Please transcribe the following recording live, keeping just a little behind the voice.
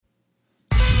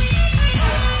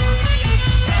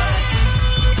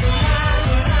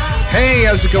Hey,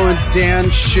 how's it going? Dan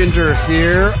Schinder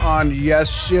here on Yes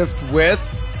Shift with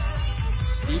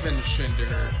Steven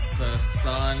Schinder, the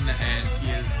son, and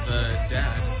he is the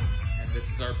dad. And this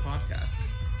is our podcast.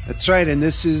 That's right, and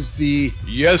this is the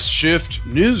Yes Shift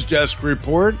News Desk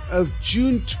report of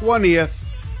June 20th,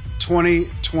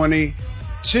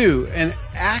 2022. And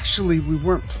actually, we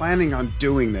weren't planning on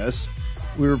doing this.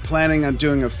 We were planning on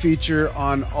doing a feature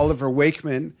on Oliver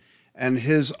Wakeman and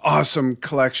his awesome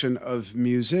collection of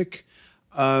music.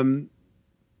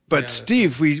 But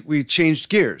Steve, we changed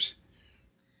gears.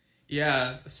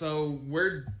 Yeah, so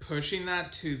we're pushing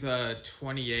that to the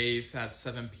 28th at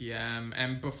 7 p.m.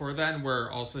 And before then, we're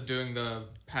also doing the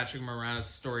Patrick Moraz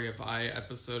Story of I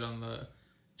episode on the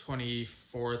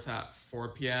 24th at 4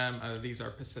 p.m. These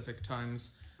are Pacific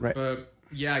times. Right. But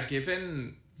yeah,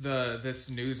 given this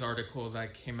news article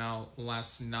that came out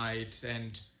last night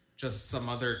and just some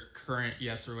other current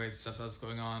yes-related stuff that's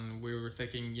going on, we were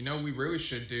thinking, we really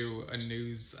should do a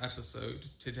news episode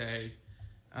today.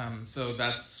 So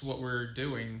that's what we're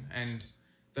doing. And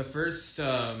the first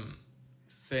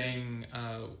thing,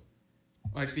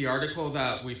 like the article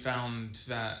that we found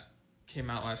that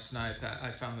came out last night that I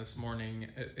found this morning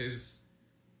is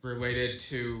related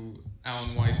to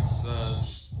Alan White's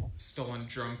stolen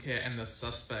drum kit and the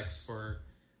suspects for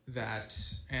that.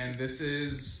 And this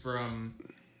is from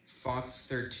Fox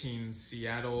 13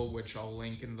 Seattle, which I'll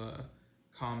link in the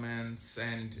comments,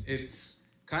 and it's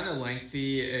kind of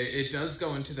lengthy. It does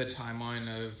go into the timeline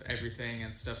of everything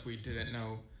and stuff we didn't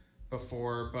know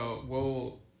before, but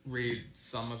we'll read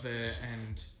some of it.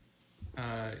 And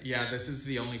this is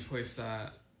the only place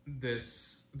that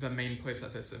the main place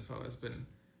that this info has been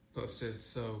posted.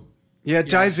 So yeah,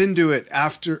 dive into it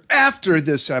after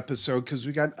this episode, because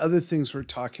we got other things we're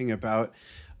talking about.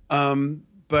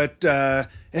 But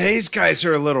these guys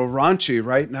are a little raunchy,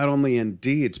 right? Not only in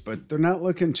deeds, but they're not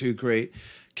looking too great.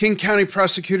 King County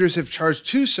prosecutors have charged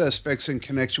 2 suspects in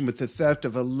connection with the theft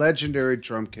of a legendary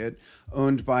drum kit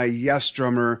owned by Yes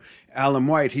drummer Alan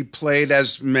White. He played,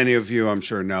 as many of you I'm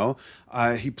sure know,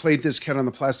 he played this kit on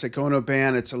the Plastic Ono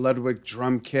Band. It's a Ludwig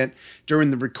drum kit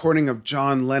during the recording of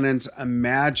John Lennon's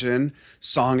Imagine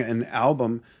song and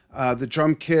album. The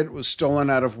drum kit was stolen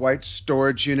out of White's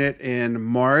storage unit in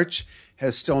March,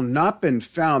 has still not been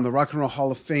found. The Rock and Roll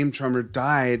Hall of Fame drummer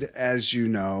died, as you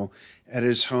know, at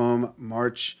his home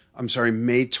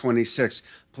May 26th.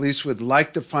 Police would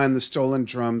like to find the stolen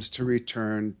drums to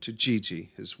return to Gigi,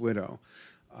 his widow.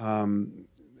 I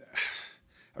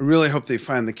really hope they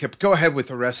find the kit. Go ahead with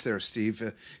the rest there,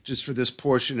 Steve, just for this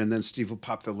portion, and then Steve will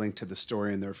pop the link to the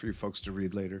story in there for you folks to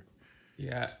read later.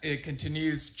 Yeah, it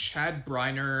continues. Chad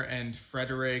Briner and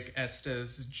Frederick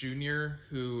Estes Jr.,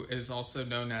 who is also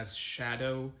known as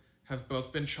Shadow, have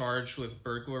both been charged with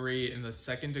burglary in the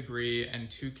 2nd degree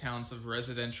and 2 counts of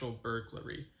residential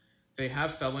burglary. They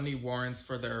have felony warrants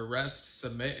for their arrest.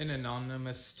 Submit an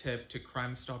anonymous tip to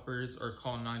Crime Stoppers or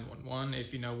call 911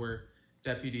 if you know where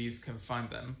deputies can find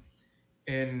them.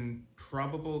 In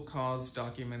probable cause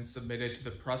documents submitted to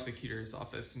the prosecutor's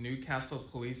office, Newcastle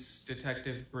Police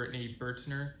Detective Brittany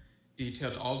Bertner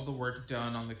detailed all of the work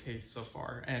done on the case so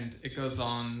far. And it goes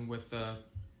on with the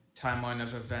timeline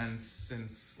of events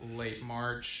since late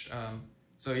March.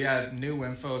 New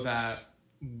info that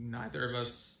neither of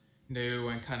us knew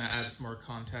and kind of adds more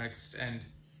context. And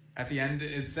at the end,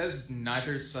 it says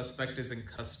neither suspect is in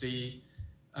custody.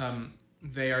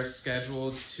 They are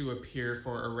scheduled to appear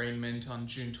for arraignment on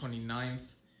June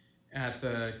 29th at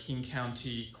the King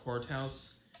County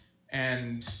Courthouse.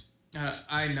 And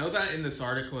I know that in this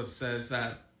article it says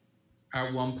that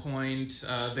at one point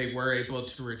they were able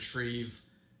to retrieve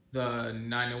the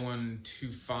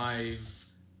 90125.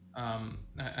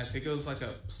 I think it was like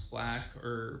a plaque,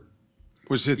 or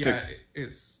was it?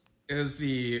 It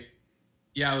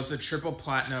was a triple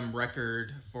platinum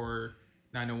record for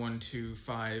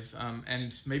 90125,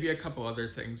 and maybe a couple other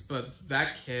things, but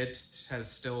that kit has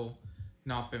still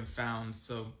not been found.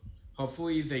 So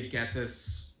hopefully they get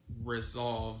this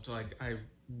resolved. Like, I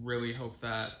really hope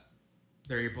that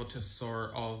they're able to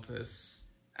sort all of this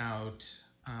out.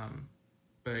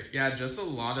 But yeah, just a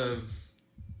lot of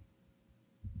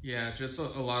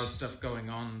stuff going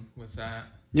on with that.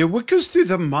 Yeah, what goes through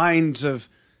the minds of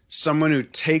someone who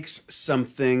takes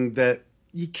something that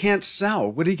you can't sell?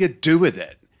 What do you do with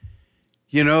it?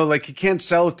 You can't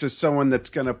sell it to someone that's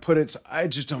going to put it. I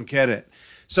just don't get it.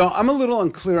 So I'm a little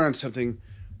unclear on something.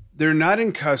 They're not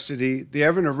in custody. They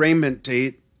have an arraignment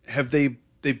date. Have they've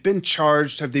been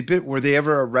charged? Were they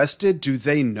ever arrested? Do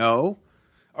they know?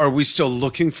 Are we still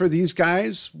looking for these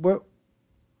guys? What?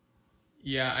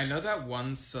 Yeah, I know that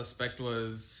one suspect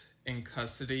was in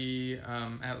custody,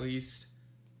 at least.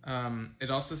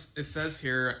 It says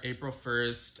here April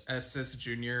 1st, Estes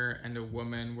Jr. and a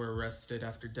woman were arrested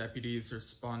after deputies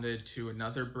responded to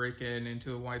another break-in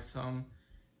into the White's home,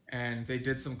 and they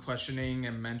did some questioning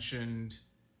and mentioned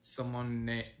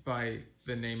someone by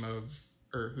the name of,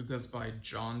 or who goes by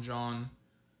John.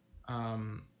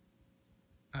 Um,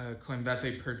 Claimed that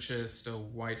they purchased a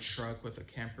white truck with a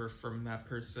camper from that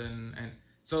person, and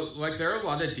so like there are a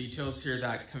lot of details here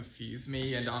that confuse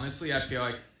me, and honestly, I feel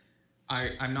like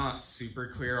I'm not super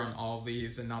clear on all of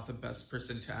these and not the best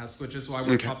person to ask, which is why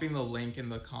we're popping the link in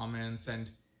the comments and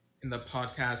in the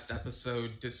podcast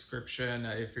episode description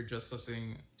if you're just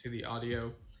listening to the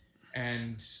audio.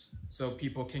 And so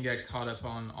people can get caught up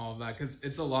on all of that because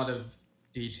it's a lot of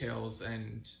details.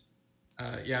 And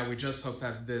we just hope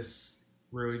that this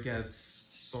really gets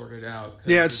sorted out.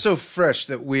 Yeah, it's so fresh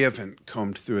that we haven't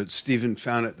combed through it. Stephen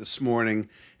found it this morning,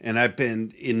 and I've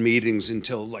been in meetings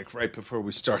until like right before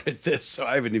we started this, so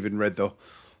I haven't even read the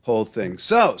whole thing.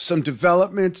 So, some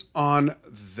developments on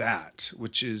that,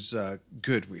 which is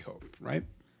good, we hope, right?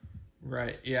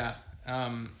 Right, yeah.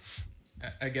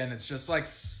 Again, it's just like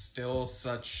still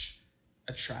such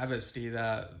a travesty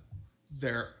that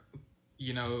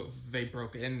they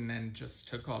broke in and just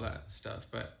took all that stuff,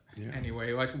 but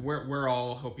anyway, like we're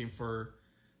all hoping for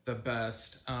the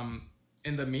best.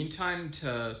 In the meantime,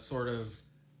 to sort of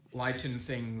lighten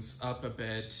things up a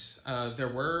bit, there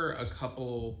were a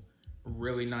couple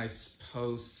really nice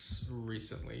posts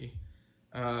recently.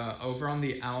 Over on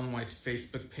the Alan White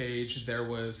Facebook page, there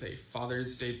was a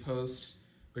Father's Day post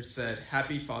which said,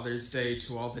 "Happy Father's Day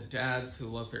to all the dads who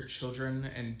love their children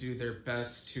and do their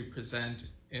best to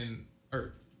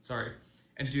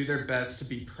do their best to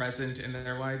be present in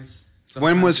their lives." Sometimes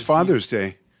when was Father's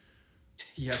Day?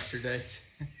 Yesterday.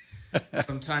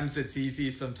 Sometimes it's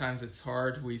easy, sometimes it's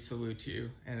hard. We salute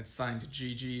you. And it's signed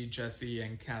Gigi, Jesse,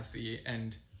 and Cassie.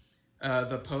 And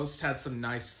the post had some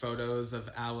nice photos of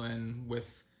Alan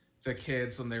with the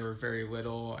kids when they were very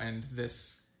little, and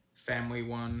this family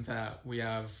one that we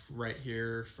have right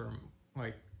here from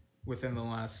like within the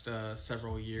last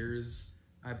several years,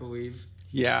 I believe.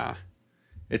 Yeah.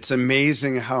 It's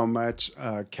amazing how much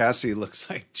Cassie looks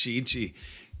like Gigi.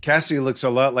 Cassie looks a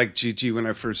lot like Gigi when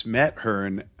I first met her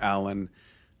and Alan.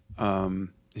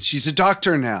 She's a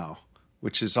doctor now,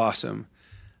 which is awesome.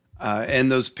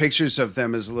 And those pictures of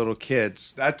them as little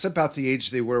kids, that's about the age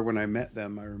they were when I met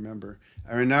them, I remember.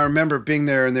 I remember being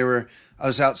there and I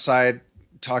was outside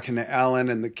talking to Alan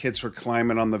and the kids were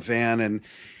climbing on the van and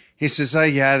he says, "Oh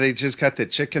yeah, they just got the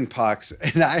chicken pox,"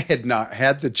 and I had not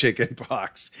had the chicken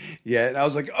pox yet. And I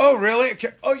was like, "Oh really?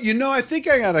 Okay. Oh, I think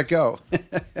I gotta go."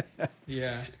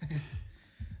 Yeah,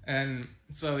 and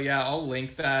so I'll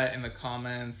link that in the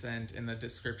comments and in the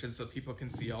description so people can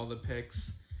see all the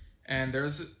pics. And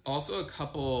there's also a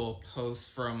couple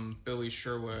posts from Billy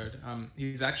Sherwood.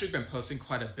 He's actually been posting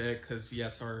quite a bit because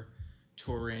are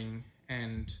touring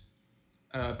and.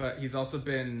 But he's also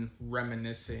been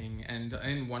reminiscing, and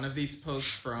in one of these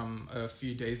posts from a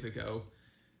few days ago,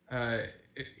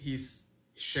 he's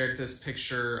shared this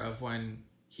picture of when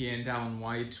he and Alan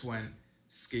White went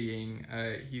skiing.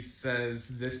 He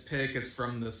says, "This pic is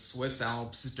from the Swiss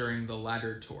Alps during the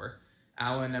ladder tour.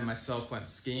 Alan and myself went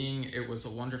skiing. It was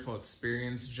a wonderful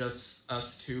experience, just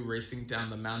us two racing down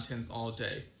the mountains all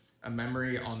day. A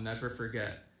memory I'll never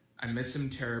forget. I miss him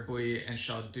terribly and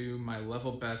shall do my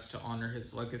level best to honor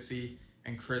his legacy."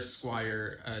 And Chris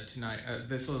Squire tonight.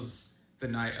 This was the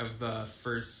night of the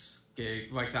first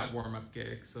gig, like that warm-up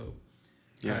gig. So,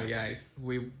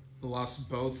 we lost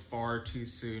both far too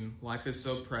soon. Life is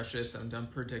so precious and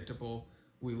unpredictable.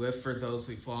 We live for those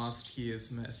we've lost. He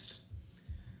is missed.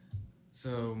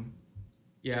 So,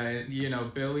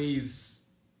 Billy's.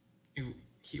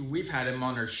 We've had him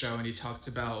on our show, and he talked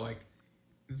about like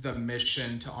the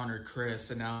mission to honor Chris,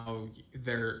 and now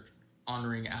they're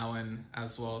honoring Alan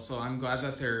as well. So I'm glad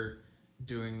that they're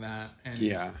doing that. And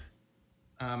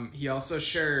he also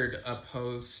shared a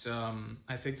post.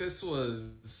 I think this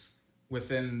was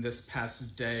within this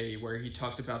past day where he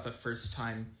talked about the first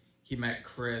time he met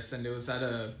Chris, and it was at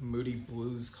a Moody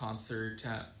Blues concert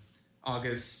at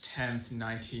August 10th,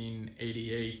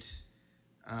 1988.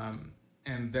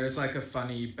 And there's like a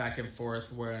funny back and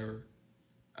forth where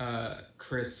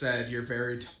Chris said, "You're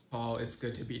very tall. It's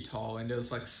good to be tall." And it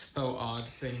was like so odd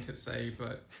thing to say,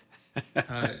 but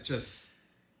just,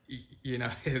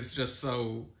 it's just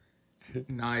so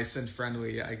nice and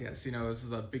friendly, I guess. It was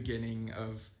the beginning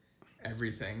of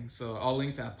everything. So I'll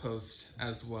link that post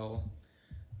as well.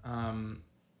 And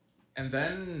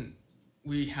then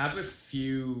we have a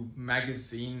few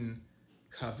magazine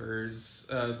covers.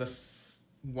 The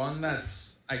one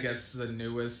that's, I guess, the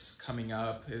newest coming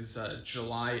up is a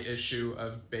July issue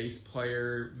of Bass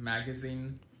Player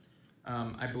magazine.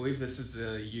 I believe this is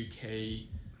a UK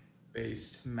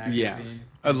based Yeah. magazine.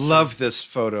 I love this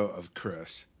photo of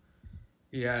Chris.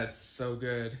 Yeah, it's so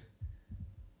good.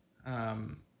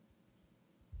 Um,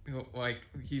 like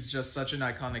he's just such an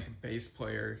iconic bass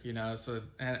player, you know. So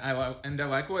and I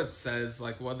like what it says.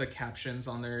 Like what the captions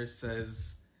on there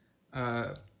says.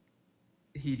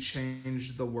 He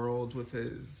changed the world with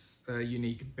his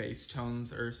unique bass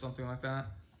tones or something like that.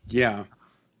 Yeah.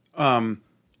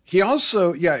 He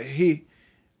also,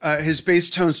 his bass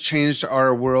tones changed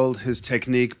our world. His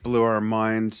technique blew our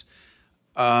minds.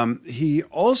 He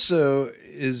also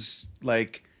is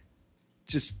like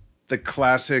just the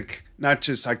classic, not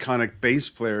just iconic bass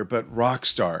player, but rock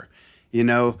star. You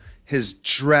know, his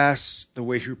dress, the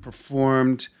way he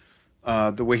performed,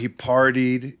 the way he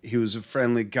partied. He was a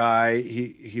friendly guy.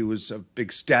 He was of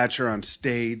big stature on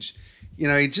stage. You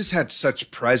know, he just had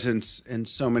such presence in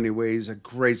so many ways, a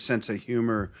great sense of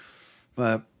humor,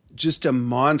 but just a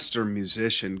monster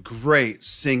musician, great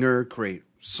singer, great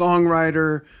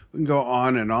songwriter. We can go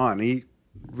on and on. He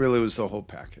really was the whole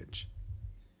package.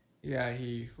 Yeah,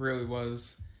 he really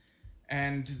was.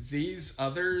 And these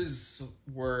others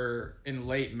were in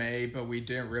late May, but we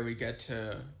didn't really get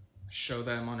to show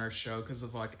them on our show because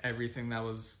of like everything that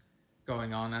was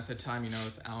going on at the time, you know,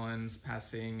 with Alan's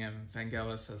passing and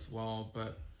Vangelis as well.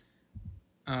 But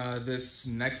this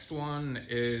next one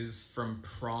is from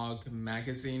Prague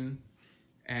Magazine,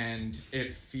 and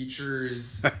it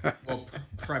features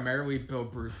primarily Bill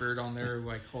Bruford on there,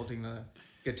 like holding the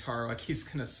guitar like he's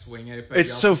gonna swing it. But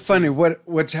it's so funny.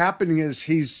 What's happening is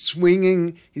he's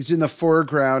swinging. He's in the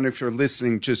foreground. If you're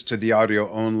listening just to the audio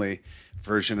only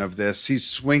version of this, he's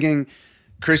swinging.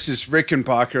 Chris is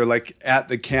Rickenbacker like at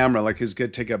the camera, like he's gonna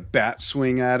take a bat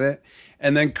swing at it.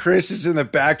 And then Chris is in the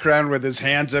background with his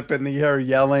hands up in the air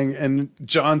yelling, and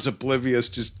John's oblivious,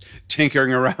 just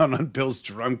tinkering around on Bill's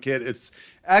drum kit. It's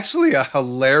actually a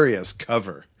hilarious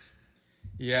cover.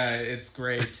 Yeah, it's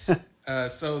great.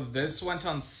 So this went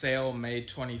on sale May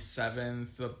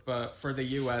 27th, but for the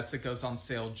US it goes on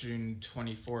sale June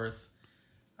 24th.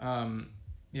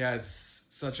 Yeah, it's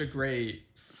such a great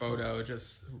photo,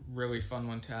 just really fun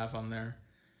one to have on there.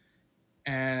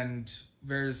 And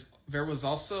there was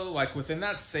also, like, within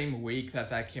that same week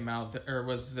that came out, there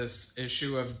was this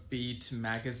issue of Beat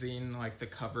magazine. Like, the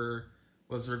cover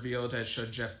was revealed. It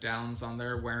showed Jeff Downes on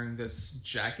there wearing this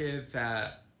jacket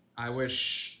that I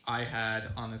wish I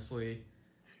had, honestly.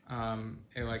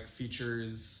 It like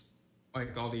features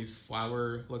like all these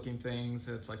flower looking things.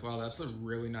 It's like, wow, that's a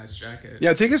really nice jacket.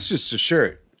 Yeah, I think it's just a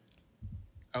shirt.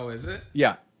 Oh, is it?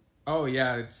 Yeah. Oh,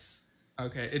 yeah, it's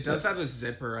okay. It does have a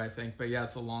zipper, I think, but yeah,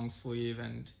 it's a long sleeve,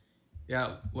 and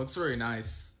yeah, looks really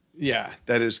nice. Yeah,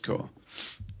 that is cool.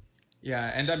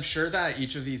 Yeah, and I'm sure that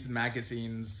each of these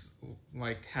magazines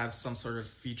like have some sort of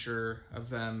feature of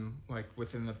them like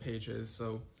within the pages.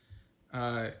 So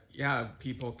yeah,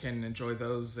 people can enjoy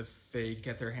those if they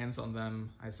get their hands on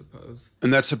them, I suppose.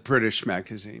 And that's a British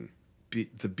magazine,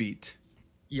 The Beat.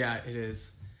 Yeah, it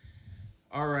is.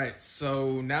 All right,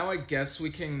 so now I guess we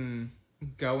can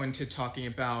go into talking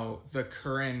about the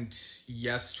current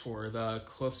Yes Tour, the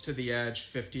Close to the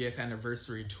Edge 50th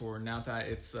anniversary tour. Now that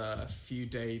it's a few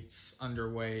dates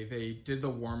underway, they did the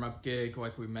warm-up gig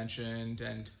like we mentioned,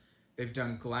 and they've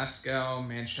done Glasgow,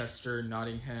 Manchester,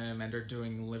 Nottingham, and are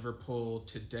doing Liverpool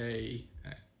today.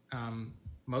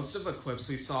 Most of the clips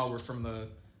we saw were from the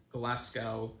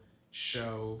Glasgow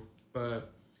show,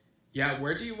 but yeah,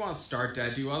 where do you want to start,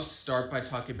 Dad? Do you want to start by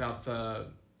talking about the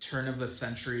turn of the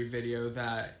century video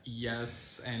that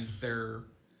Yes and their,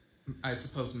 I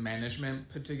suppose, management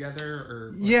put together?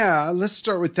 Or yeah, let's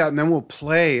start with that, and then we'll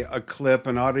play a clip,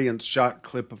 an audience shot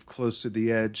clip of Close to the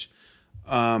Edge.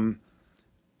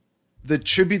 The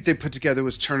tribute they put together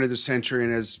was Turn of the Century,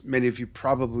 and as many of you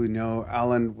probably know,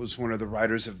 Alan was one of the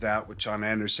writers of that with John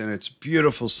Anderson. It's a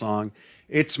beautiful song.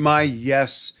 It's my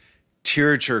Yes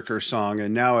tearjerker song,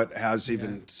 and now it has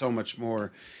even so much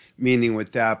more meaning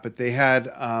with that. But they had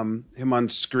him on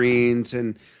screens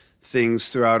and things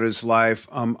throughout his life.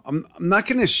 I'm not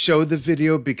going to show the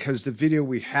video because the video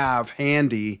we have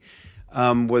handy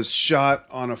was shot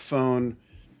on a phone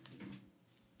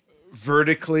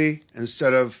vertically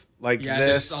instead of like this.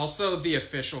 There's also the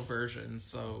official version,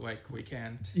 so like we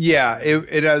can't. Yeah,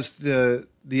 it has the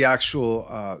actual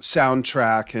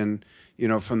soundtrack and, you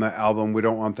know, from the album. We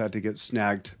don't want that to get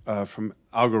snagged from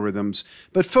algorithms.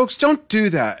 But folks, don't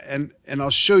do that, and I'll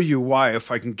show you why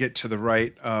if I can get to the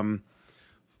right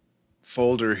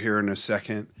folder here in a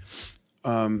second.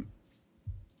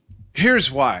 Here's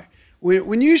why.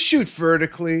 when you shoot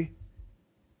vertically,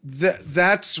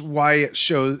 that's why it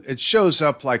shows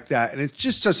up like that, and it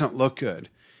just doesn't look good.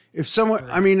 If someone,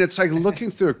 I mean, it's like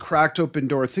looking through a cracked open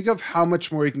door. Think of how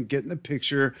much more you can get in the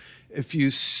picture if you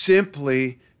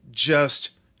simply just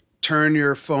turn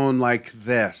your phone like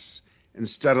this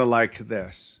instead of like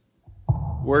this.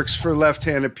 Works for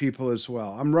left-handed people as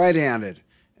well. I'm right-handed,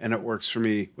 and it works for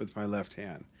me with my left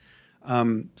hand.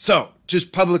 So,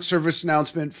 just public service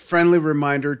announcement, friendly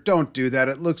reminder, don't do that.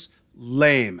 It looks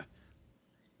lame.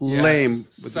 Yes. Lame.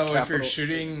 With so if you're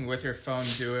shooting with your phone,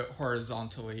 do it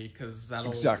horizontally, because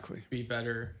that'll be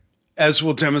better. As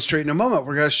we'll demonstrate in a moment,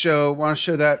 we're going to want to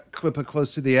show that clip of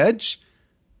Close to the Edge.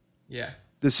 Yeah.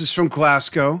 This is from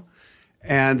Glasgow,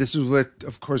 and this is with,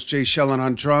 of course, Jay Shellen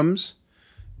on drums,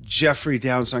 Jeffrey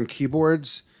Downs on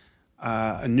keyboards,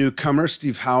 a newcomer,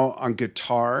 Steve Howe on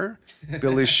guitar,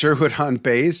 Billy Sherwood on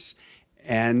bass,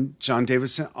 and John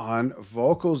Davison on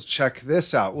vocals. Check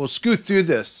this out. We'll scoot through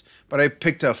this, but I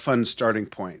picked a fun starting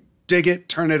point. Dig it,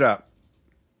 turn it up.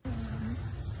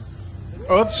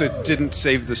 Oops, it didn't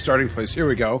save the starting place. Here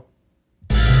we go.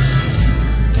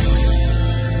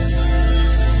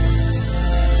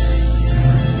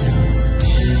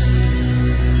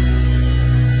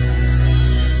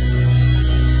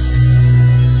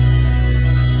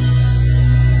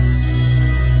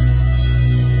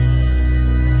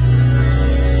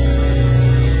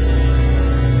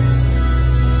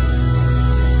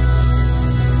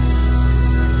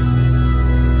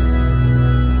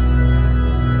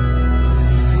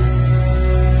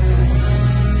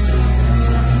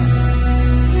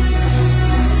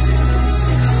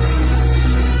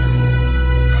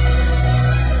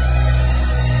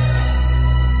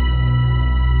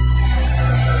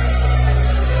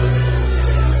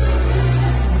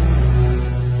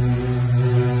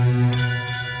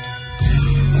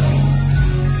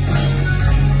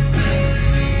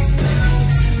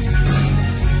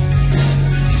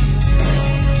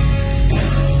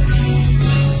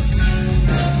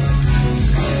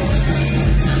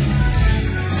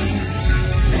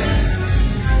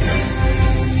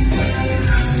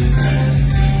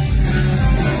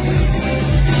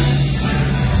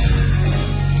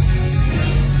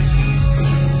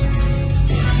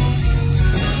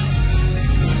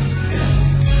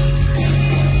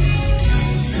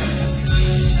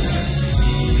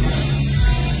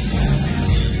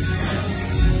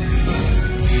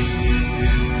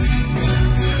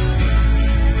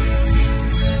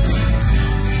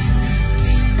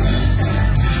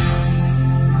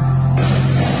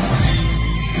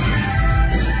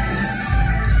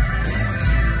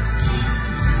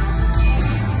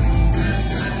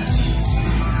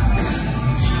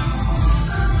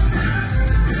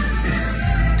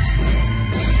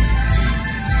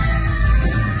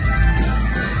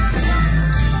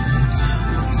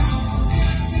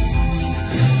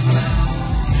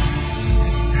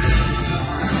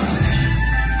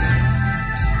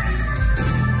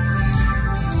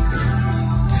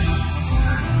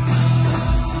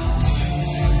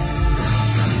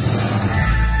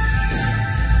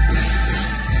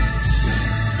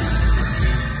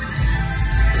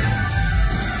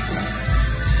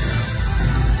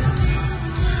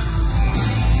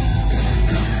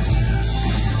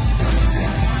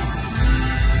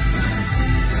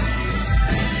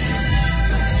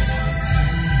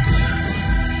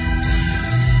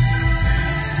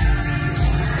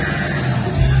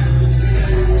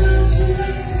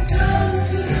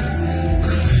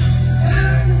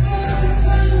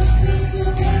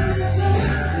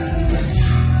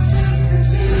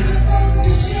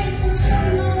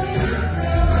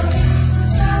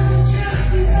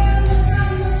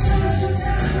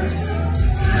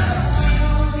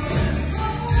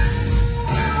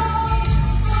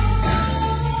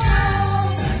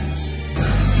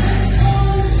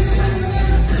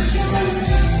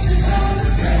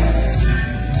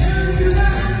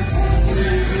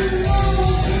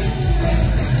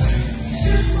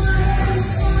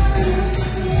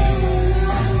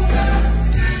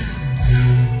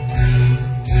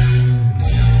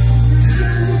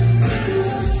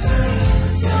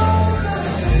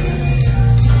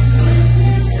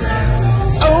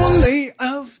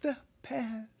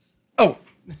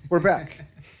 We're back.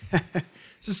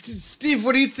 So, Steve,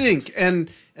 what do you think? And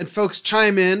folks,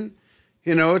 chime in.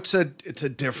 You know, it's a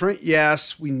different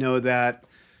yes. We know that.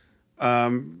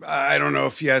 I don't know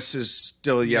if yes is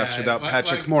still a yes without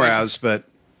Patrick Moraz, but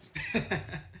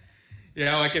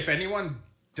yeah, like if anyone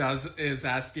is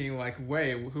asking like,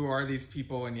 wait, who are these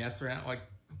people? And yes or not, like,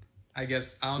 I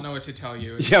guess I don't know what to tell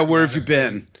you. Yeah, where have you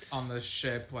been on the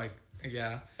ship? Like,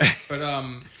 yeah, but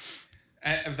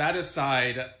That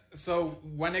aside, so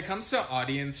when it comes to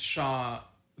audience shot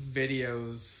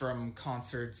videos from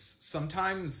concerts,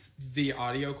 sometimes the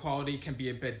audio quality can be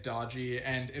a bit dodgy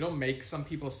and it'll make some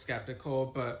people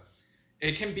skeptical, but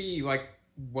it can be like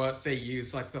what they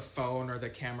use, like the phone or the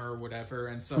camera or whatever.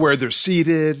 And so, Where they're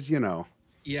seated, you know.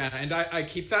 yeah, and I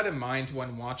keep that in mind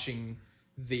when watching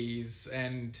these.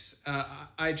 And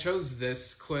I chose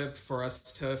this clip for us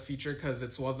to feature because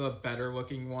it's one of the better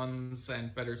looking ones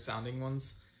and better sounding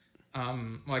ones.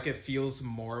 Like it feels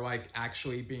more like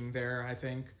actually being there, I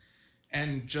think.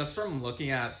 And just from looking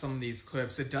at some of these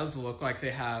clips, it does look like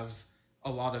they have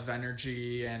a lot of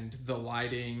energy, and the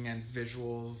lighting and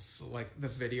visuals, like the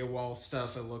video wall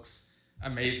stuff, it looks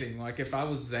amazing. Like if I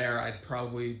was there, I'd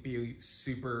probably be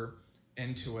super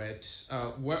into it.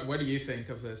 What do you think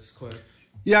of this clip?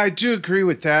 Yeah, I do agree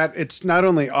with that. It's not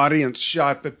only audience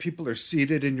shot, but people are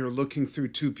seated and you're looking through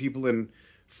two people in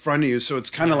front of you. So it's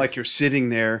kind of like you're sitting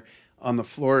there on the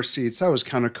floor seats. That was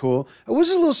kind of cool. I was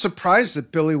a little surprised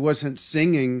that Billy wasn't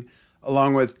singing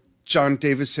along with John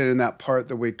Davison in that part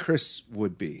the way Chris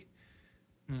would be.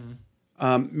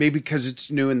 Maybe because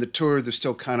it's new in the tour, they're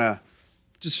still kind of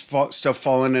just stuff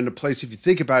falling into place. If you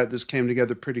think about it, this came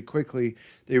together pretty quickly.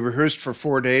 They rehearsed for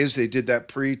 4 days. They did that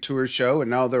pre-tour show, and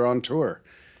now they're on tour,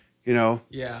 you know?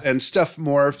 Yeah. And stuff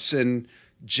morphs and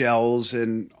gels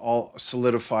and all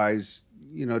solidifies,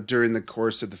 you know, during the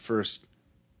course of the first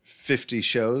 50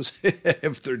 shows,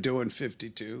 if they're doing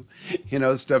 52, you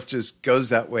know, stuff just goes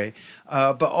that way.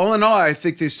 But all in all, I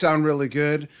think they sound really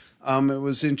good. It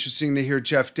was interesting to hear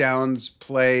Jeff Downes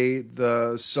play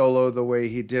the solo the way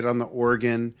he did on the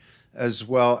organ, as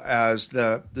well as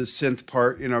the synth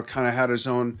part, you know, kind of had his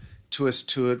own twist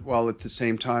to it, while at the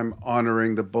same time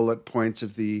honoring the bullet points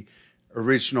of the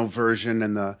original version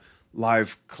and the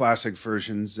live classic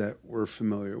versions that we're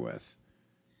familiar with.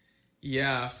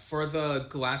 Yeah, for the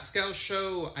Glasgow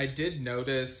show, I did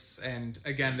notice, and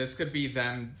again, this could be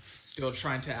them still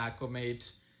trying to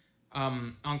acclimate,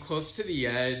 on Close to the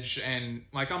Edge, and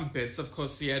like on bits of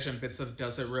Close to the Edge and bits of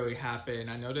Does It Really Happen,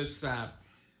 I noticed that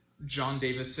John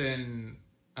Davison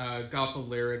got the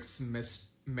lyrics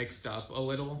mixed up a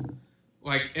little.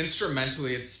 Like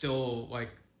instrumentally, it still like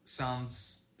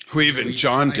sounds. Who even really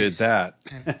John tight. Did that?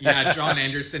 And, yeah, John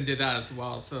Anderson did that as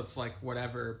well. So it's like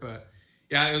whatever, but.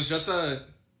 Yeah, it was just a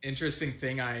interesting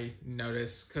thing I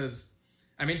noticed because,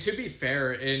 I mean, to be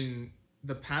fair, in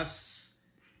the past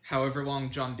however long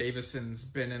John Davison's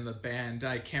been in the band,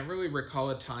 I can't really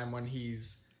recall a time when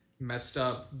he's messed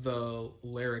up the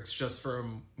lyrics just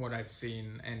from what I've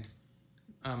seen. And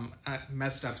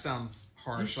messed up sounds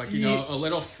harsh, like, you know, a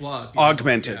little flub.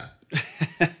 Augmented.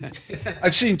 Yeah.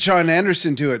 I've seen John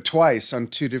Anderson do it twice on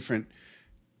 2 different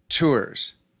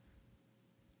tours.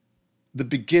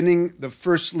 The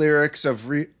first lyrics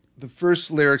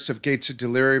of Gates of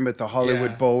Delirium at the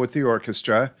Hollywood Bowl with the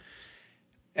orchestra,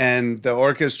 and the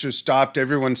orchestra stopped.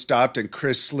 Everyone stopped, and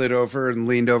Chris slid over and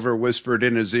leaned over, whispered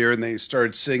in his ear, and they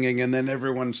started singing. And then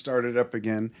everyone started up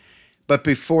again. But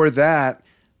before that,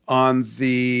 on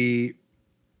the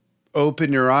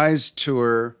Open Your Eyes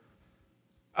tour,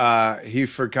 he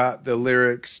forgot the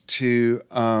lyrics to.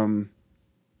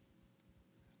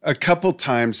 A couple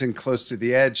times in Close to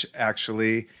the Edge,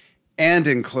 actually, and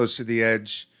in Close to the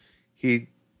Edge, he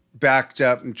backed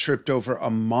up and tripped over a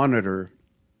monitor,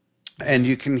 and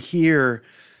you can hear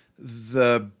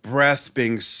the breath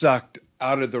being sucked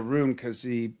out of the room because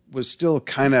he was still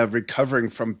kind of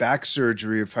recovering from back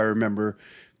surgery, if I remember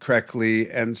correctly,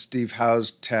 and Steve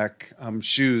Howe's tech,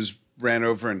 Shoes, ran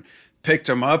over and picked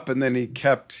him up, and then he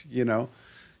kept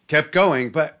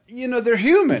going. But, you know, they're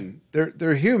human.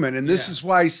 They're human. And this is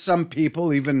why some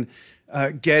people, even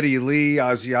Geddy Lee,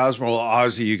 Ozzy Osbourne, well,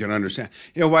 Ozzy, you can understand,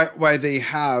 you know, why they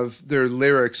have their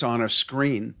lyrics on a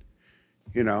screen,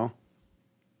 you know?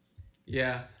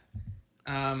 Yeah.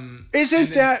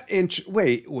 Isn't that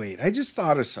wait, I just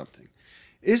thought of something.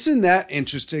 Isn't that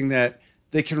interesting that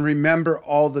they can remember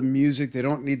all the music? They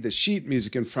don't need the sheet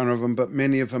music in front of them, but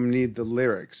many of them need the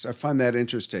lyrics. I find that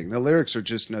interesting. The lyrics are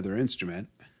just another instrument.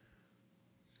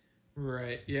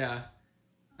 Right, yeah.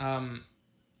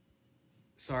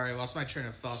 Sorry, I lost my train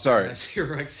of thought. Sorry. As you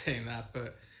were like saying that,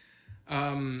 but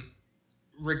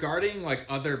regarding like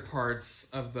other parts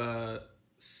of the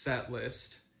set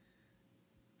list,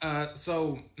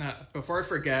 so before I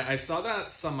forget, I saw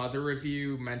that some other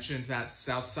review mentioned that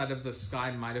South Side of the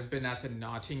Sky might have been at the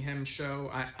Nottingham show.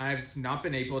 I've not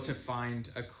been able to find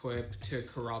a clip to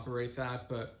corroborate that,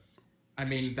 but I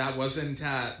mean, that wasn't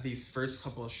at these first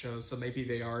couple of shows, so maybe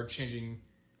they are changing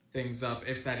things up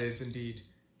if that is indeed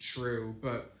true.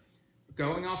 But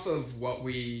going off of what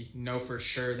we know for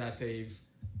sure that they've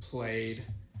played.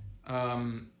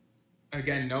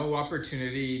 Again, no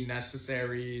opportunity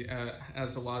necessary,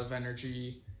 has a lot of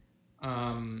energy.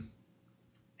 And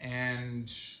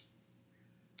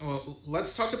well,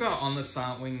 let's talk about On the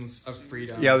Silent Wings of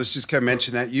Freedom. Yeah, I was just going to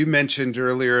mention that. You mentioned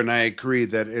earlier, and I agree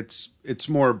that it's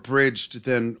more abridged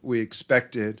than we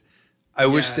expected. I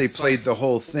wish they played like the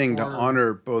whole thing to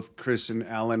honor both Chris and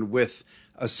Alan with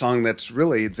a song that's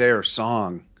really their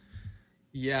song.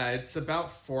 Yeah, it's about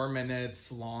 4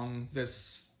 minutes long,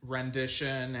 this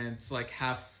rendition, and it's like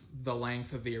half the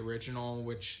length of the original,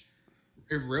 which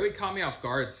it really caught me off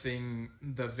guard seeing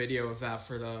the video of that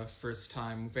for the first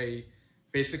time. They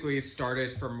basically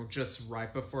started from just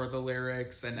right before the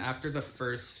lyrics, and after the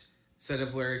first set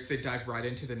of lyrics, they dive right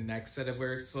into the next set of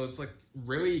lyrics. So it's like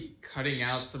really cutting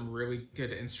out some really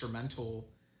good instrumental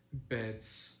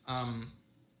bits.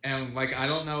 And like, I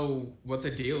don't know what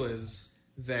the deal is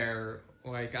there.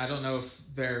 Like, I don't know if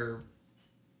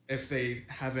they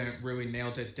haven't really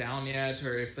nailed it down yet,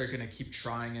 or if they're going to keep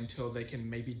trying until they can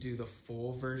maybe do the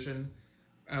full version.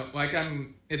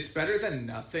 It's better than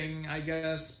nothing, I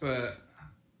guess, but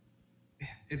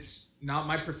it's not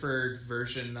my preferred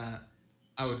version that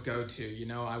I would go to. You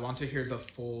know, I want to hear the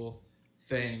full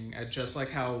thing, just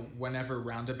like how whenever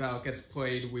Roundabout gets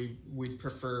played, we'd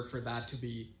prefer for that to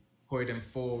be played in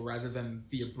full rather than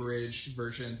the abridged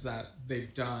versions that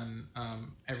they've done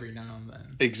every now and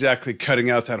then. Exactly, cutting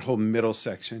out that whole middle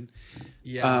section.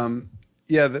 Yeah.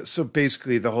 So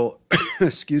basically the whole,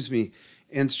 excuse me,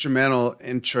 instrumental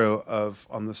intro of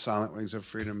On the Silent Wings of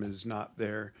Freedom is not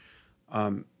there.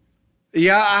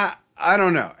 I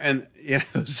don't know. And,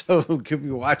 so could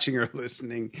be watching or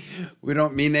listening. We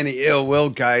don't mean any ill will,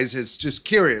 guys. It's just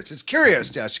curious. It's curious,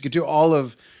 Josh. You could do all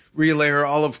of Relayer,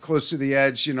 all of Close to the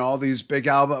Edge, all these big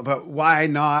albums, but why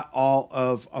not all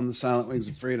of On the Silent Wings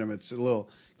of Freedom? It's a little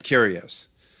curious.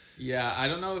 Yeah, I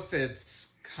don't know if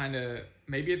it's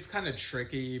maybe it's kind of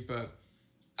tricky, but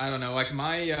I don't know. Like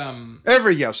my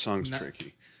every Yes song's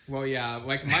tricky. Well, yeah,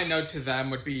 like my note to them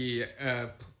would be,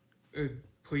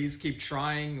 please keep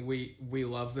trying. We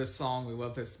love this song. We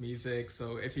love this music.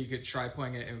 So if you could try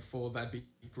playing it in full, that'd be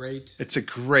great. It's a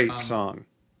great song.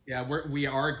 Yeah, we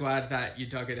are glad that you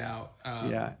dug it out.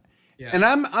 Yeah, and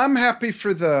I'm happy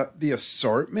for the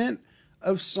assortment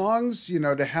of songs.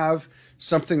 To have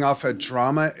something off a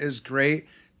Drama is great.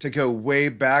 To go way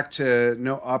back to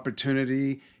No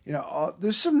Opportunity,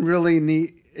 there's some really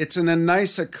neat. It's in a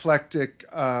nice eclectic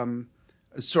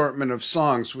assortment of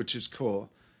songs, which is cool.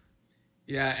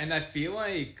 Yeah, and I feel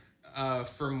like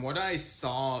from what I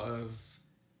saw of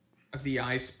The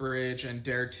Ice Bridge and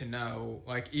Dare to Know,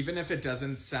 like even if it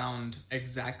doesn't sound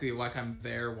exactly like I'm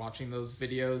there watching those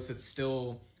videos, it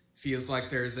still feels like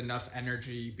there's enough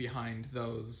energy behind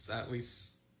those, at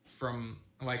least from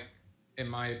like in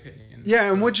my opinion.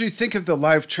 Yeah, and what do you think of the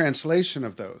live translation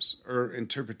of those or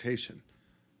interpretation?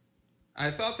 I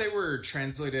thought they were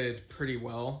translated pretty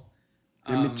well.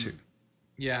 Yeah, me too.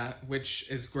 Yeah, which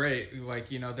is great. Like,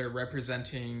 they're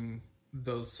representing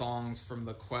those songs from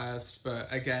the Quest, but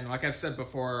again, like I've said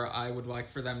before, I would like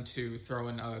for them to throw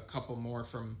in a couple more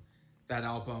from that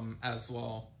album as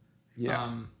well.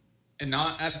 Yeah. And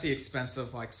not at the expense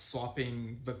of like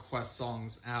swapping the Quest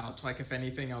songs out. Like if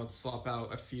anything, I would swap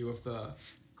out a few of the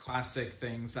classic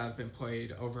things that have been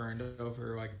played over and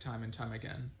over, like time and time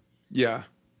again. Yeah.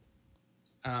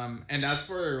 And as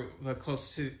for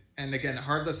the and again,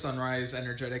 Heart of the Sunrise,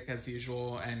 energetic as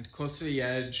usual, and Close to the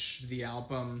Edge, the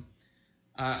album,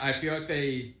 I feel like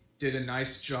they did a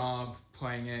nice job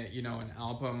playing it, in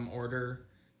album order.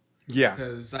 Yeah.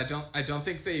 Because I don't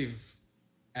think they've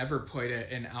ever played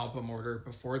it in album order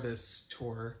before this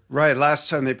tour. Right. Last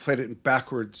time they played it in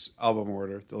backwards album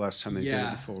order. The last time they did it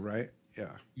in full, right?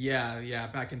 Yeah. Yeah.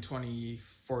 Back in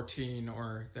 2014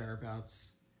 or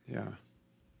thereabouts. Yeah.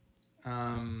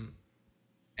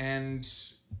 And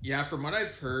yeah, from what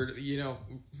I've heard,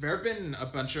 there have been a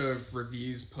bunch of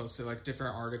reviews posted, like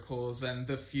different articles, and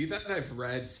the few that I've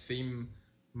read seem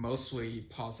mostly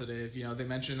positive. They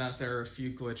mentioned that there are a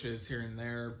few glitches here and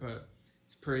there, but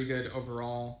it's pretty good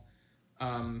overall.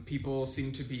 People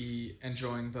seem to be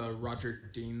enjoying the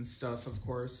Roger Dean stuff, of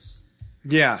course.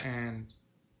 Yeah. And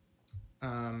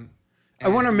I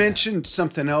want to mention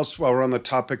something else while we're on the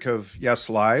topic of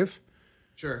Yes Live.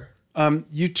 Sure.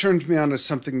 You turned me on to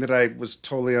something that I was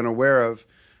totally unaware of,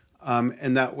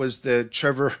 and that was the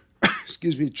Trevor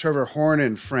Horn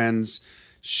and Friends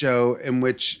show, in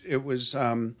which it was.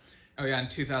 In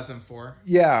 2004.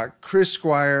 Yeah, Chris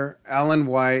Squire, Alan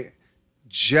White,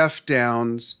 Jeff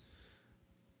Downs,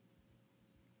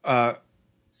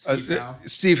 Steve Howe.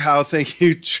 Steve Howe, thank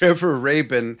you, Trevor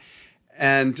Rabin,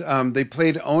 and they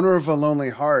played "Owner of a Lonely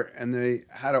Heart," and they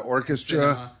had an orchestra.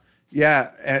 Cinema.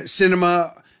 Yeah, at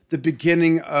Cinema, the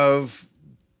beginning of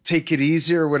 "Take It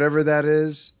Easy" or whatever that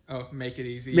is. Oh, Make It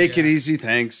Easy. Make It Easy,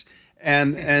 thanks.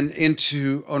 And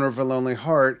into "Owner of a Lonely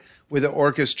Heart" with an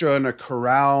orchestra and a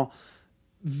chorale.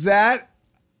 That,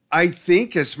 I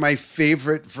think, is my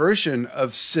favorite version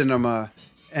of Cinema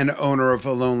and "Owner of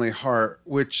a Lonely Heart,"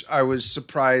 which I was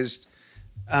surprised.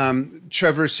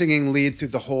 Trevor singing lead through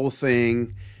the whole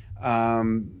thing. I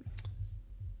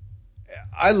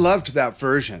loved that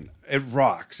version. It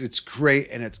rocks. It's great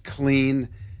and it's clean.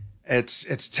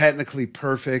 It's technically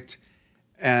perfect.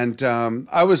 And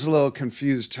I was a little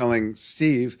confused telling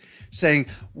Steve, saying,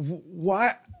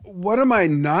 what am I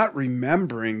not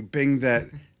remembering, being that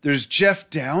there's Jeff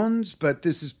Downs, but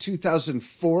this is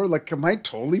 2004? Like, am I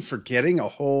totally forgetting a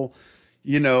whole,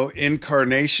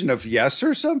 incarnation of Yes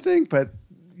or something? But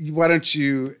why don't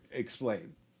you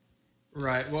explain?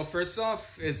 Right. Well, first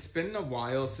off, it's been a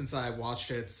while since I watched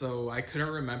it, so I couldn't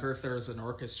remember if there was an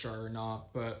orchestra or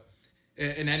not. But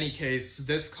in any case,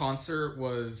 this concert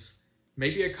was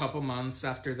maybe a couple months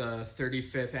after the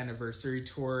 35th anniversary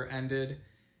tour ended.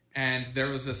 And there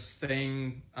was this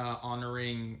thing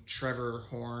honoring Trevor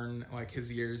Horn, like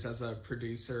his years as a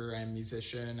producer and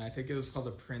musician. I think it was called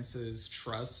the Prince's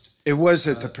Trust. It was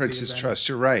at the Prince's Trust.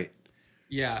 You're right.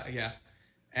 Yeah, yeah.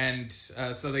 And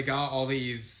so they got all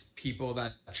these people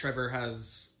that Trevor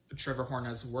Horn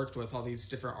has worked with, all these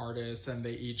different artists, and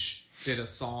they each did a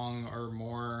song or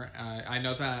more. I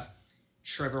know that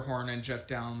Trevor Horn and Jeff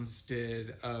Downs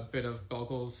did a bit of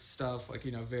Buggles stuff, like,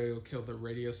 Video Killed the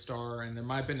Radio Star, and there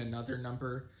might have been another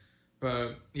number.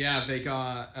 But yeah, they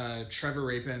got Trevor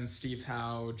Rabin, Steve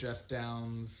Howe, Jeff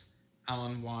Downs,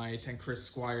 Alan White, and Chris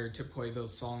Squire to play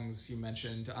those songs you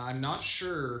mentioned. I'm not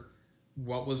sure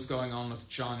what was going on with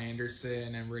John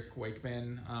Anderson and Rick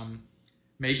Wakeman.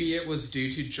 Maybe it was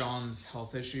due to John's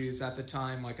health issues at the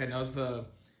time. Like, I know the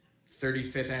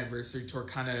 35th anniversary tour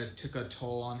kind of took a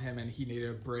toll on him and he needed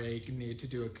a break, needed to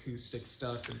do acoustic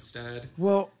stuff instead.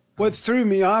 Well, what threw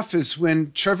me off is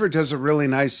when Trevor does a really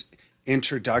nice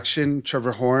introduction,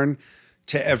 Trevor Horn,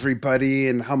 to everybody,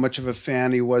 and how much of a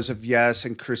fan he was of Yes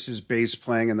and Chris's bass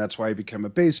playing, and that's why he became a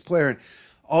bass player and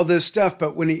all this stuff.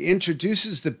 But when he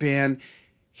introduces the band,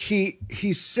 he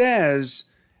says,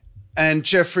 and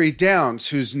Jeffrey Downs,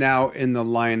 who's now in the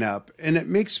lineup. And it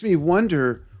makes me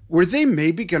wonder, were they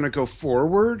maybe going to go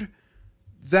forward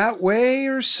that way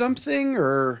or something?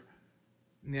 Or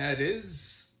yeah, it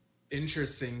is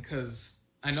interesting because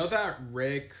I know that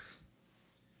Rick,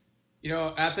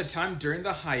 at the time during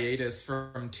the hiatus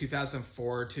from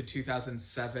 2004 to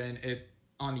 2007,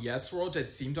 on Yes World, it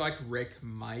seemed like Rick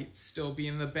might still be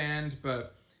in the band,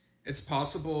 but it's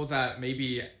possible that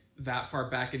maybe that far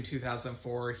back in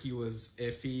 2004 he was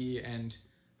iffy. And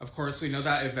of course, we know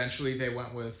that eventually they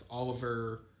went with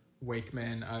Oliver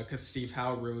Wakeman because Steve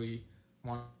Howe really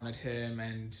wanted him,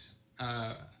 and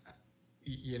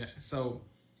so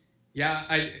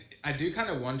yeah, I do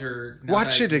kind of wonder.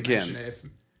 Watch it again.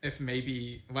 If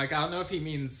maybe, like, I don't know if he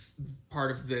means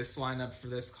part of this lineup for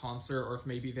this concert, or if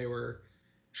maybe they were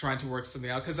trying to work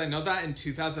something out, because I know that in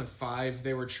 2005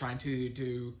 they were trying to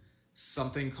do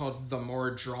something called the More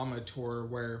Drama Tour,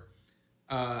 where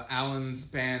Alan's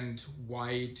band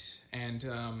White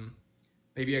and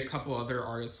maybe a couple other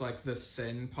artists like The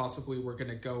Sin possibly were going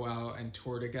to go out and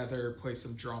tour together, play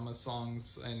some drama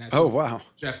songs, and I think wow,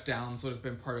 Jeff Downs would have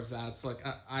been part of that. It's like,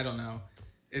 I don't know.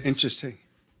 It's interesting.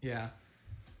 Yeah,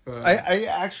 but I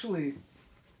actually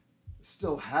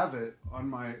still have it on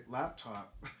my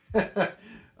laptop.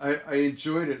 I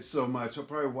enjoyed it so much. I'll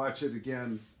probably watch it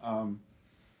again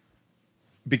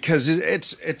because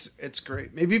it's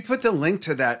great. Maybe put the link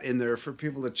to that in there for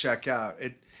people to check out.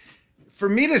 For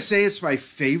me to say it's my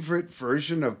favorite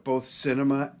version of both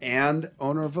Cinema and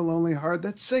Owner of a Lonely Heart,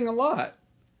 that's saying a lot.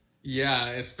 Yeah,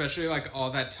 especially like all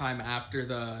that time after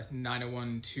the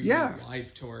 901-2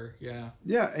 live tour. Yeah.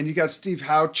 Yeah, and you got Steve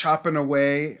Howe chopping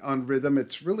away on rhythm.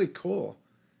 It's really cool.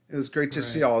 It was great to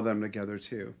see all of them together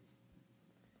too.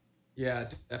 Yeah,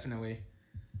 definitely.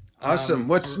 Awesome.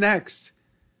 What's next?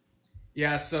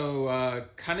 Yeah, so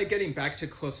kind of getting back to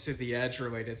Close to the Edge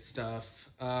related stuff.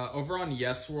 Over on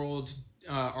Yes World,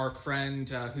 our friend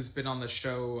who's been on the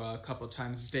show a couple of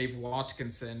times, Dave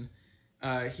Watkinson,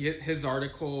 his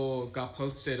article got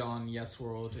posted on Yes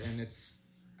World, and it's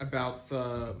about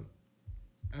the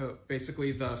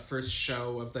basically the first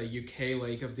show of the UK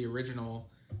leg of the original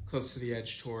Close to the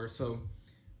Edge tour. So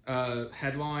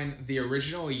headline, the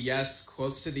original Yes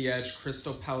Close to the Edge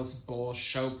Crystal Palace Bowl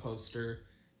show poster,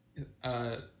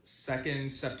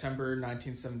 2nd September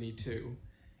 1972.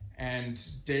 and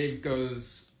Dave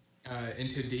goes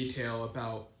into detail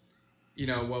about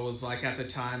what was like at the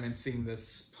time and seeing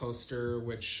this poster,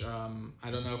 which I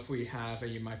don't know if we have,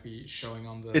 and you might be showing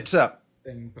on the It's up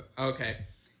thing, but okay,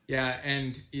 yeah,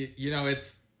 and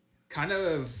it's kind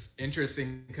of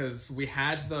interesting because we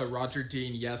had the Roger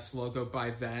Dean Yes logo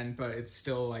by then, but it's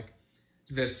still like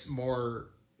this more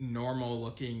normal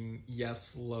looking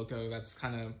Yes logo that's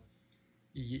kind of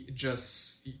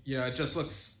just it just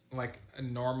looks like a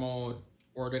normal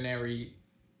ordinary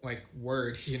like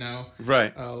word,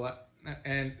 right.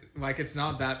 And like it's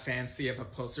not that fancy of a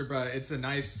poster, but it's a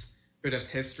nice bit of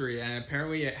history, and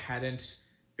apparently it hadn't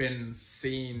been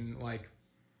seen like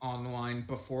online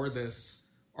before this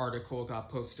article got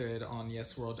posted on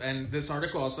Yes World. And this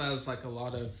article also has like a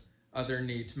lot of other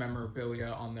neat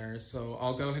memorabilia on there, so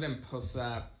I'll go ahead and post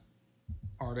that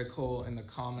article in the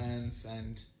comments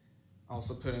and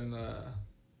also put in the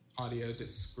audio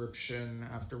description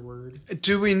afterward.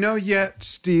 Do we know yet,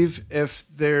 Steve, if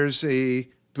there's a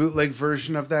bootleg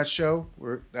version of that show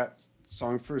where that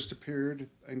song first appeared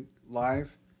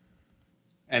live?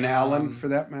 And Alan, for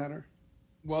that matter?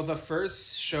 Well, the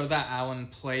first show that Alan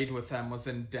played with them was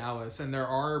in Dallas, and there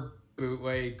are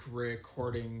bootleg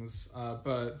recordings,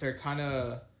 but they're kind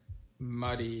of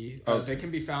muddy. Okay. They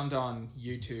can be found on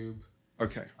YouTube.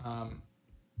 Okay.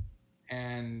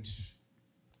 And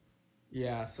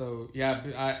yeah, so yeah,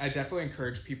 I definitely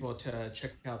encourage people to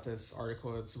check out this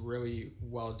article. It's really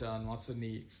well done. Lots of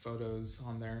neat photos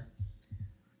on there.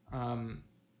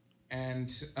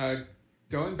 And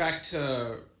going back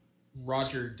to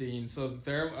Roger Dean, so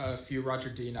there are a few Roger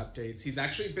Dean updates. He's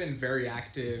actually been very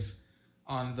active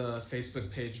on the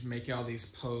Facebook page, making all these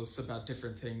posts about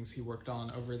different things he worked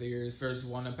on over the years. There's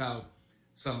one about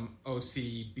some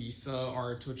OC Bisa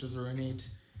art, which is really neat.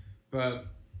 But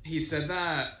he said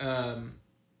that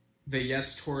the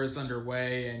Yes Tour is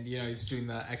underway, and he's doing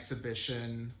the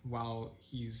exhibition while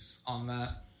he's on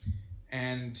that.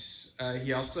 And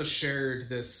he also shared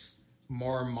this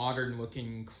more modern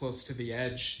looking Close to the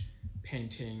Edge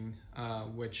painting,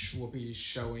 which we'll be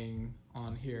showing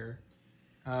on here.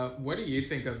 What do you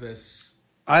think of this?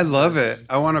 I love it.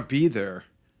 I want to be there.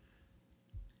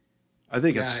 I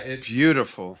think it's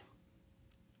beautiful.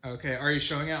 Okay, are you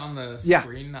showing it on the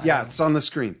screen? Yeah, it's on the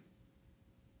screen.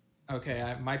 Okay,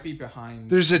 I might be behind.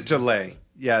 There's a delay.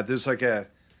 Yeah, there's like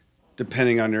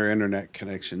depending on your internet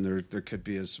connection, there could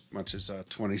be as much as a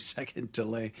 20-second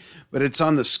delay. But it's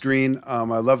on the screen. I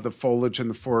love the foliage in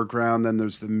the foreground. Then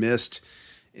there's the mist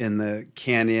in the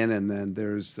canyon, and then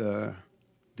there's the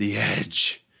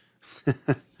edge.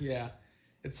 Yeah,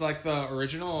 it's like the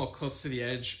original Close to the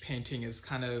Edge painting is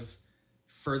kind of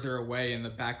further away in the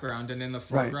background, and in the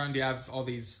foreground you have all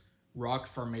these rock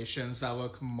formations that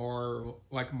look more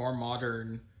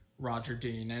modern Roger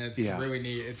Dean, and it's really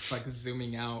neat. It's like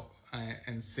zooming out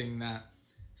and seeing that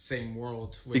same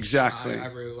world, which exactly I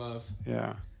really love.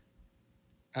 Yeah.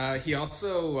 He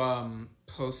also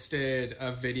posted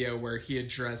a video where he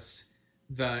addressed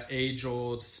the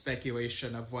age-old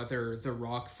speculation of whether the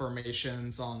rock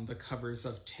formations on the covers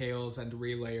of Tales and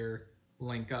Relayer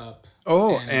link up.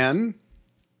 And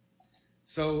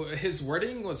so his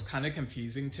wording was kind of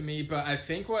confusing to me, but I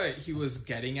think what he was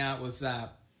getting at was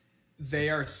that they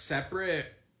are separate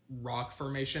rock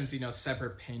formations,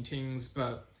 separate paintings,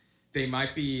 but they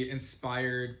might be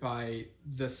inspired by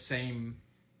the same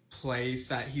place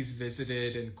that he's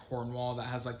visited in Cornwall that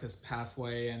has like this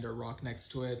pathway and a rock next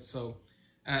to it. So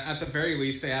at the very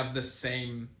least, they have the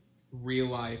same real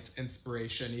life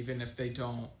inspiration, even if they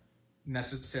don't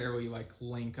necessarily like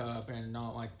link up and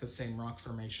not like the same rock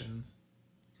formation.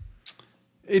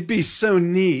 It'd be so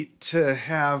neat to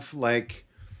have like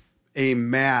a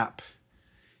map,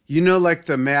 like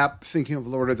the map, thinking of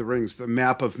Lord of the Rings, the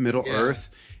map of Middle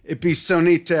Earth. It'd be so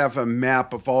neat to have a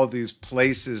map of all these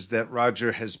places that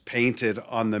Roger has painted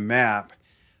on the map,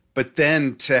 but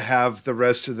then to have the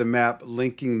rest of the map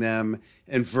linking them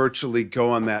and virtually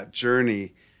go on that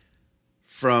journey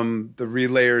from the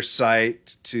Relayer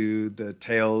site to the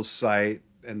Tales site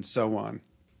and so on.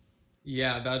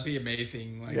 Yeah, that'd be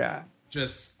amazing.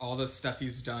 Just all the stuff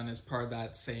he's done as part of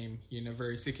that same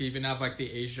universe. You could even have like the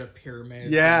Asia pyramids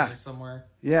in there somewhere.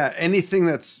 Yeah, anything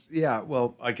that's,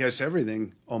 well, I guess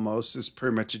everything almost is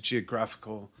pretty much a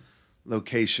geographical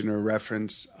location or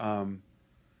reference.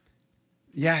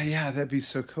 That'd be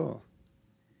so cool.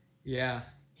 Yeah.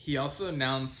 He also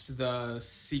announced the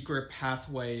Secret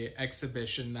Pathway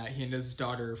exhibition that he and his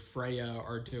daughter Freya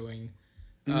are doing.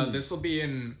 This will be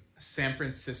in San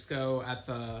Francisco at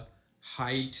the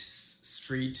Haight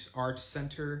Street Art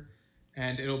Center.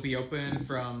 and it'll be open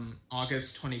from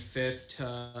August 25th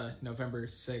to November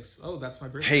 6th. Oh, that's my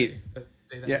birthday. The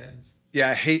day that ends.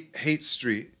 Yeah, Haight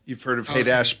Street. You've heard of Haight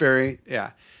Okay. Ashbury?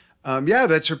 Yeah. Yeah,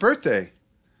 that's your birthday.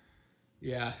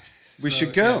 Yeah. We So,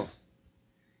 should go.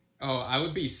 oh, I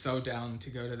would be so down to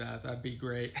go to that. That'd be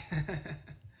great.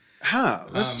 Huh,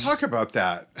 let's talk about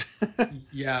that.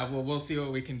 Yeah, well, we'll see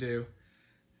what we can do.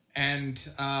 And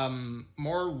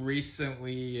more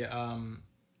recently,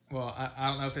 well, I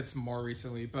don't know if it's more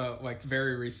recently, but like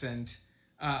very recent,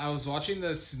 I was watching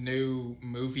this new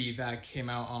movie that came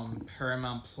out on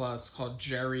Paramount Plus called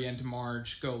Jerry and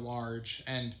Marge Go Large.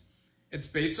 And it's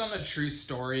based on a true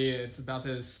story. It's about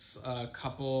this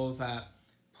couple that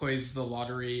plays the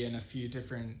lottery in a few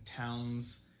different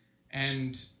towns.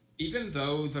 And even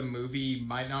though the movie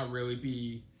might not really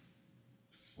be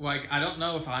like, I don't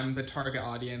know if I'm the target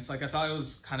audience. Like, I thought it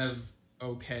was kind of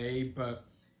okay, but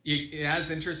it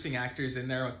has interesting actors in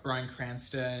there. Like Bryan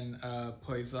Cranston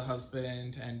plays the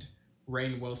husband, and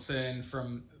Rainn Wilson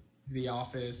from The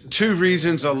Office. Two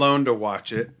reasons alone to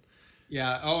watch it.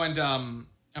 Yeah. Oh, and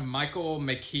Michael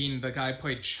McKean, the guy who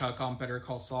played Chuck on Better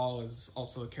Call Saul, is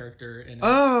also a character in it.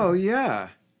 Oh, yeah.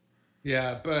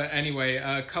 Yeah, but anyway,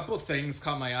 a couple things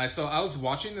caught my eye. So I was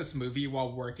watching this movie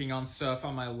while working on stuff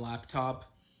on my laptop,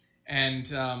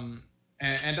 and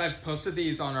I've posted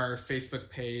these on our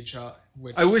Facebook page.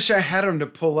 Which I wish I had them to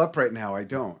pull up right now. I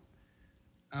don't.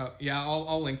 yeah,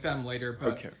 I'll link them later.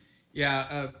 But Okay.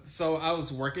 yeah, so I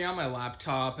was working on my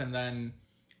laptop, and then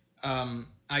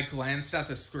I glanced at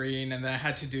the screen, and then I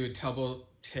had to do a double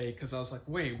take because I was like,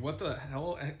 wait, what the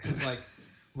hell? Because like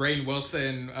Rainn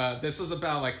Wilson, this was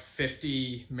about like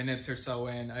 50 minutes or so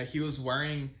in. He was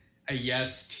wearing a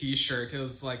Yes t-shirt. It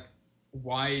was like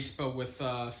white, but with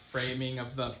framing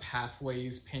of the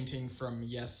Pathways painting from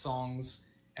Yes songs,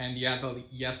 and yeah, the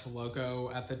Yes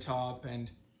logo at the top, and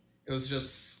it was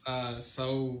just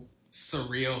so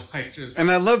surreal. Like just And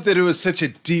I love that it was such a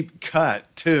deep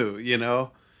cut, too, you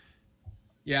know?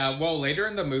 yeah. Well, later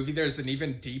in the movie, there's an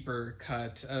even deeper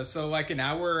cut. So like an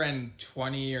hour and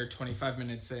 20 or 25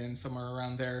 minutes in, somewhere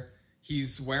around there,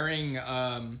 he's wearing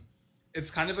it's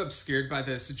kind of obscured by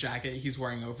this jacket he's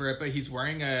wearing over it, but he's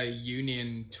wearing a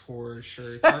Union tour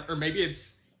shirt, or maybe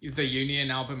it's the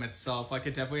Union album itself. Like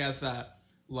it definitely has that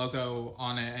logo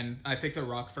on it, and I think the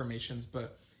rock formations.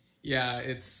 But yeah,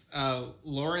 it's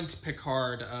Laurent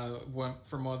Picard,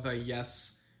 from one of the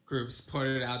Yes groups, put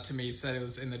it out to me, said it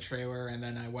was in the trailer, and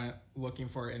then I went looking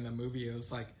for it in the movie. It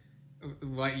was like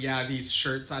yeah, these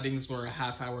shirt sightings were a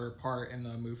half hour apart in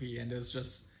the movie, and it was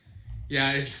just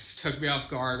yeah, it just took me off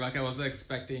guard. Like I wasn't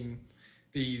expecting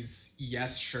these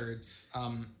Yes shirts.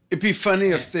 It'd be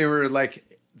funny if they were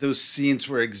like those scenes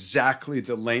were exactly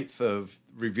the length of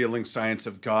Revealing Science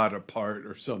of God apart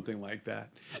or something like that.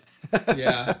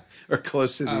 Yeah. Or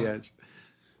close to the edge.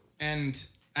 And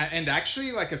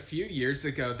actually, like a few years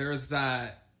ago, there was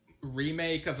that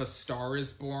remake of A Star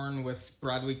Is Born with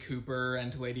Bradley Cooper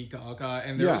and Lady Gaga,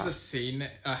 and there was a scene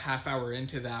a half hour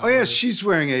into that. Oh yeah, she's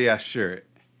wearing a Yes shirt.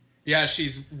 Yeah,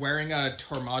 she's wearing a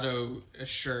Tormato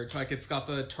shirt. Like it's got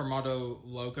the Tormato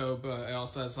logo, but it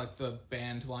also has like the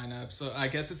band lineup. So I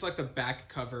guess it's like the back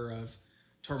cover of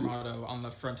Tormato on the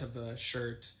front of the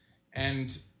shirt.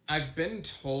 And I've been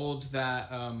told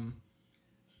that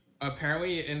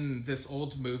apparently in this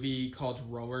old movie called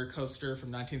Roller Coaster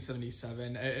from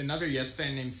 1977, another Yes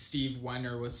fan named Steve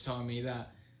Wenner was telling me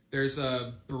that there's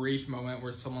a brief moment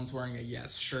where someone's wearing a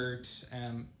Yes shirt,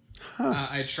 and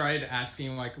I tried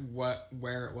asking like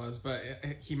where it was, but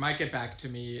he might get back to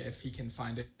me if he can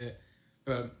find it.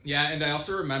 But yeah, and I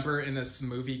also remember in this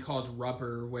movie called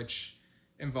Rubber, which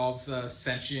involves a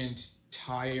sentient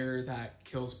tire that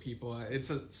kills people. It's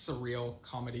a surreal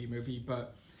comedy movie,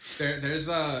 but there's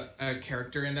a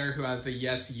character in there who has a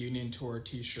Yes Union Tour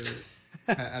t-shirt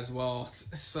as well.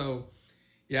 So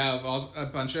yeah, a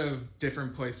bunch of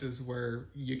different places where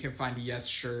you can find Yes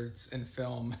shirts in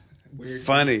film. Weird.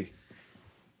 Funny.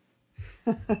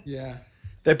 Yeah.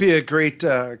 That'd be a great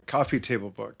coffee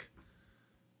table book.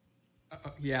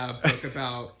 Yeah, a book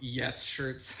about Yes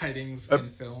shirt sightings in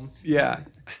film. Yeah.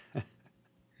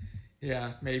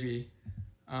 Yeah, maybe.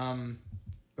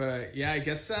 But yeah, I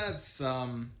guess that's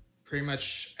pretty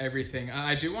much everything.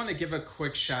 I do want to give a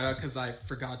quick shout out because I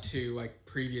forgot to like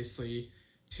previously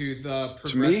to the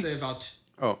progressive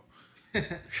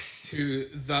to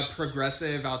the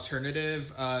Progressive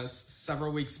Alternative.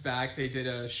 Several weeks back, they did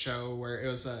a show where it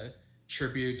was a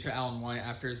tribute to Alan White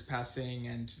after his passing,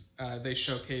 and they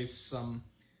showcased some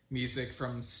music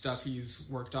from stuff he's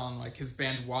worked on, like his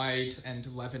band White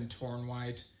and Levin Torn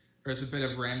White. There's a bit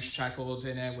of Ramshackled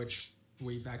in it, which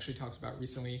we've actually talked about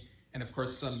recently. and of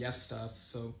course some Yes stuff.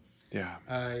 So Yeah.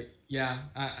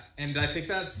 And I think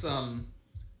that's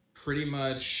pretty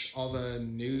much all the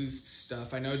news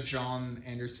stuff. I know John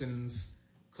Anderson's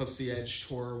Close to the Edge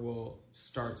tour will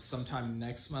start sometime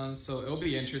next month, so it'll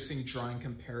be interesting drawing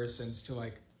comparisons to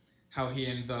like how he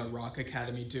and the Rock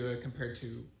Academy do it compared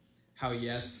to how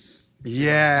Yes.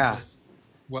 Yeah.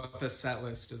 What the set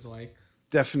list is like.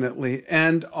 Definitely.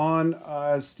 And on,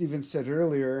 as Steven said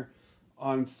earlier,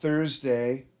 on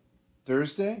Thursday?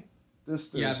 This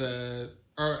Thursday? Yeah,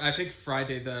 I think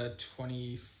Friday the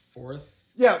 24th.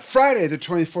 Yeah, Friday the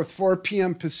 24th, 4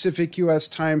 p.m. Pacific U.S.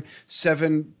 time,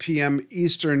 7 p.m.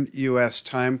 Eastern U.S.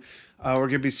 time. We're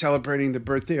going to be celebrating the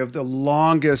birthday of the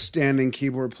longest standing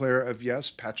keyboard player of Yes,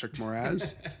 Patrick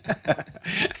Moraz.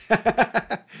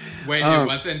 Wait, it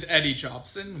wasn't Eddie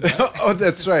Jobson? Oh,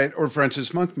 that's right. Or Francis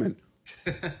Monkman.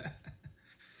 Right.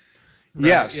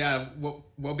 Yes. Yeah,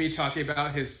 we'll be talking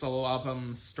about his solo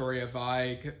album Story of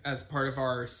I as part of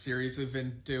our series we've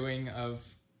been doing of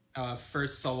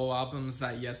first solo albums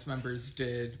that Yes members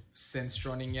did since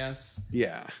joining Yes.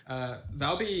 Yeah.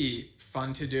 That'll be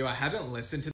fun to do. I haven't listened to